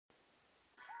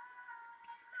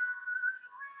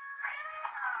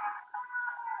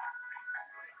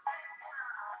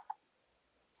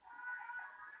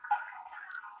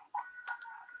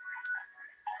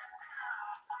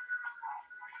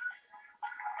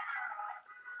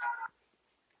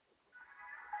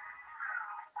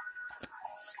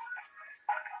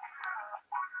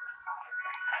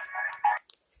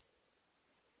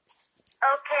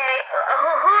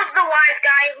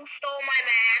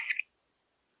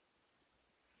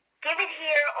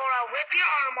your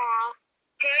arm off,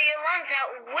 tear your lungs out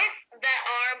with that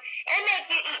arm, and make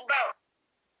you eat both.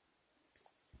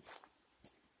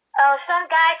 Oh, some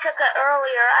guy took it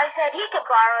earlier. I said he could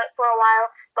borrow it for a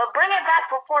while, but bring it back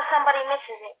before somebody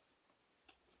misses it.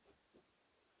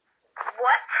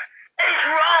 What is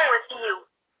wrong with you?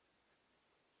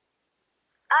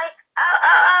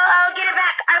 I'll get it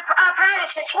back. I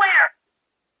promise, I swear.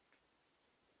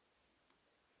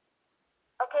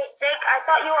 Okay, Jake, I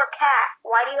thought you were a cat.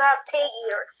 Why do you have pig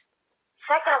ears?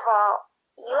 Second of all,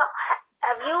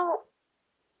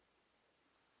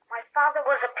 my father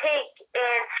was a pig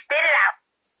and spit it out.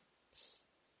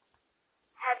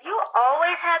 Have you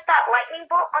always had that lightning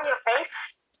bolt on your face?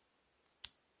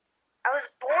 I was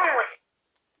born with it.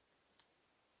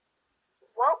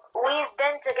 Well, we've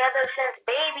been together since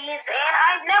babies, and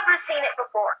I've never seen it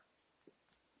before.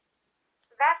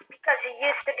 That's because you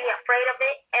used to be afraid of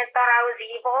it and thought I was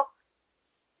evil.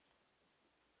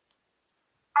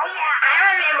 Oh yeah,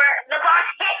 I remember. The boss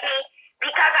hit me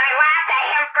because I laughed at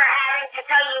him for having to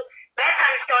tell you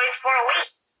bedtime stories for a week.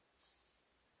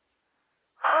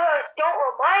 Oh, don't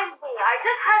remind me. I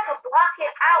just had to block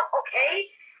it out, okay?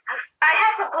 I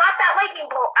had to block that lightning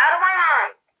bolt out of my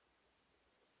mind.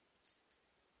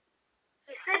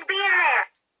 You should be in there.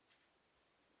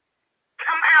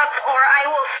 Come out or I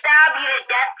will stab you to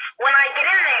death when I get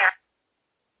in there.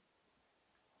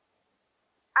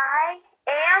 I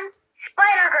am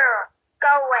Spider-Girl.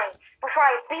 Go away before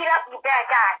I beat up you bad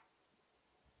guy.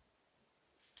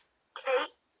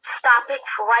 Kate, stop it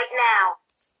right now.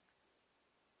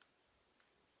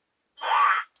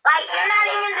 Yeah, like you're not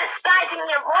even disguising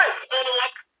your voice,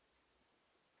 idiot.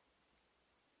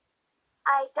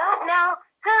 I don't know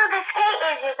who this Kate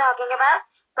is you're talking about,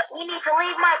 but you need to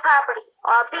leave my property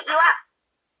or I'll beat you up.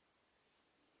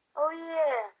 Oh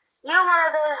yeah, you're one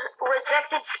of those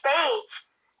rejected spades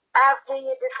after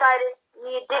you decided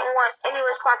you didn't want any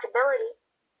responsibility.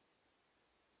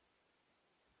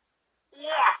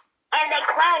 Yeah, and they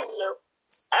cloned you.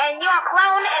 And your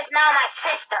clone is now my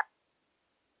sister.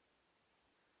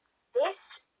 This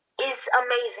is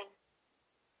amazing.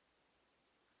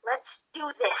 Let's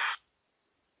do this.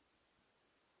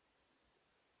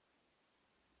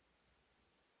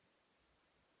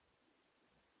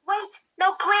 Wait,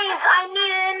 no please, I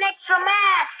needed an extra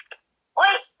mask.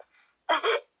 Wait.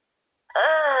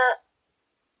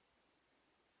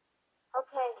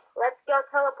 Okay, let's go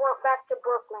teleport back to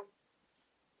Brooklyn.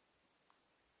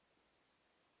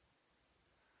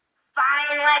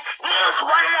 Fine, let's fuse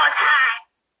one more time.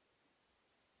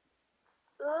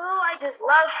 Ooh, I just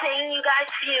love seeing you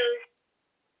guys fuse.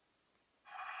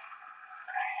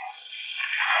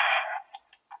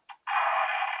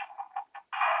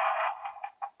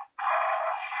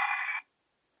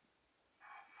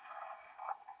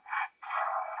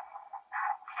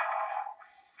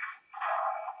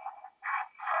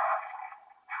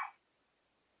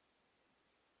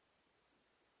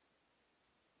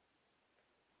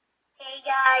 Hey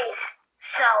guys,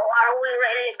 so are we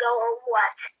ready to go or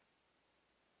what?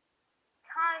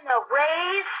 Time to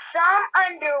raise some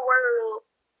underworld.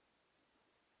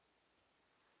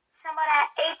 Some of that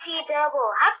AT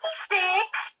double hockey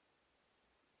sticks.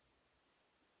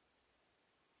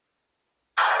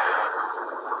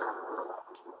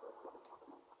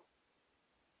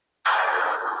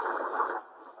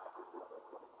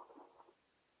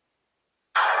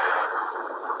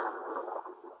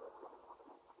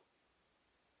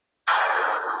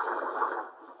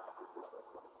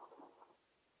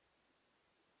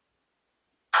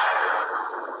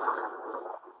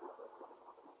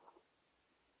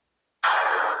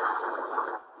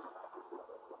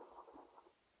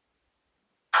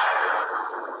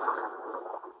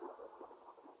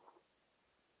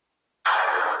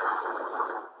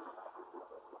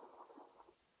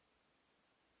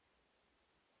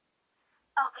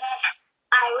 Okay,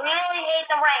 I really hate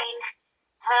the rain.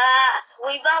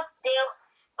 We both do,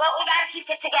 but we gotta keep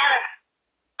it together.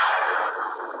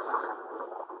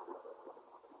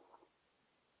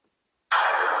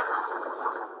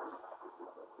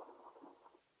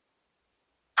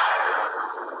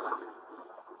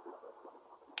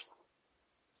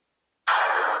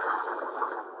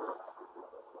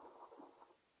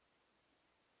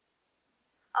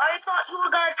 I thought you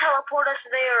were gonna teleport us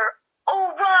there.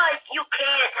 Oh right, you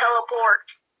can't teleport.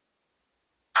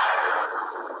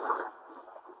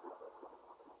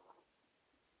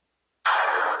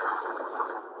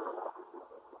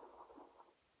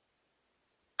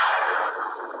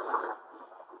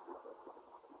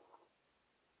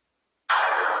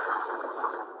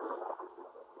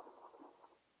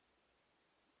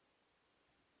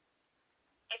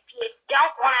 If you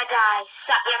don't want to die,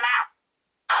 shut your mouth.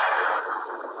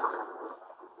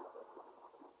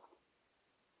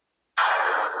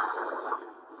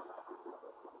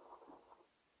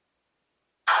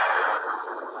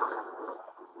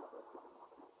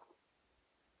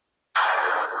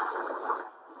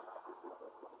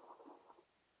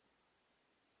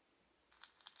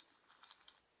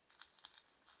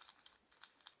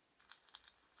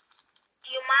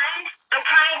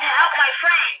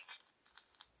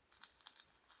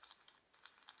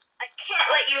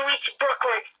 you reach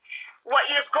Brooklyn. What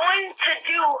you're going to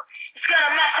do is going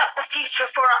to mess up the future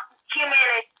for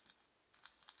humanity.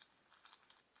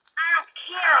 I don't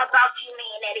care about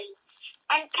humanity.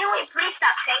 And can we please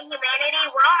stop saying humanity?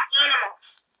 We're all animals.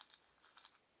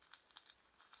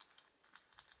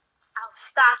 I'll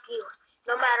stop you,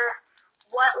 no matter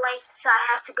what lengths I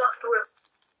have to go through.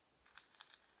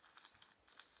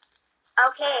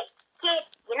 Okay, kid,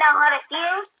 you know how to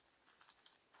fuse?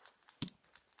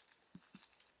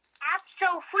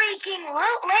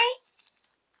 Abso-freaking-lutely.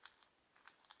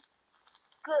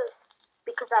 Good,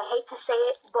 because I hate to say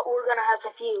it, but we're gonna have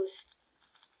to fuse.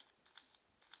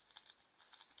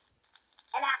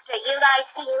 And after you guys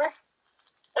fuse,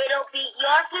 it'll be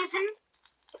your fusing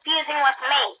with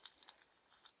me.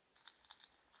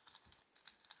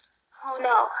 Oh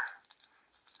no.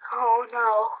 Oh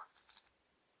no.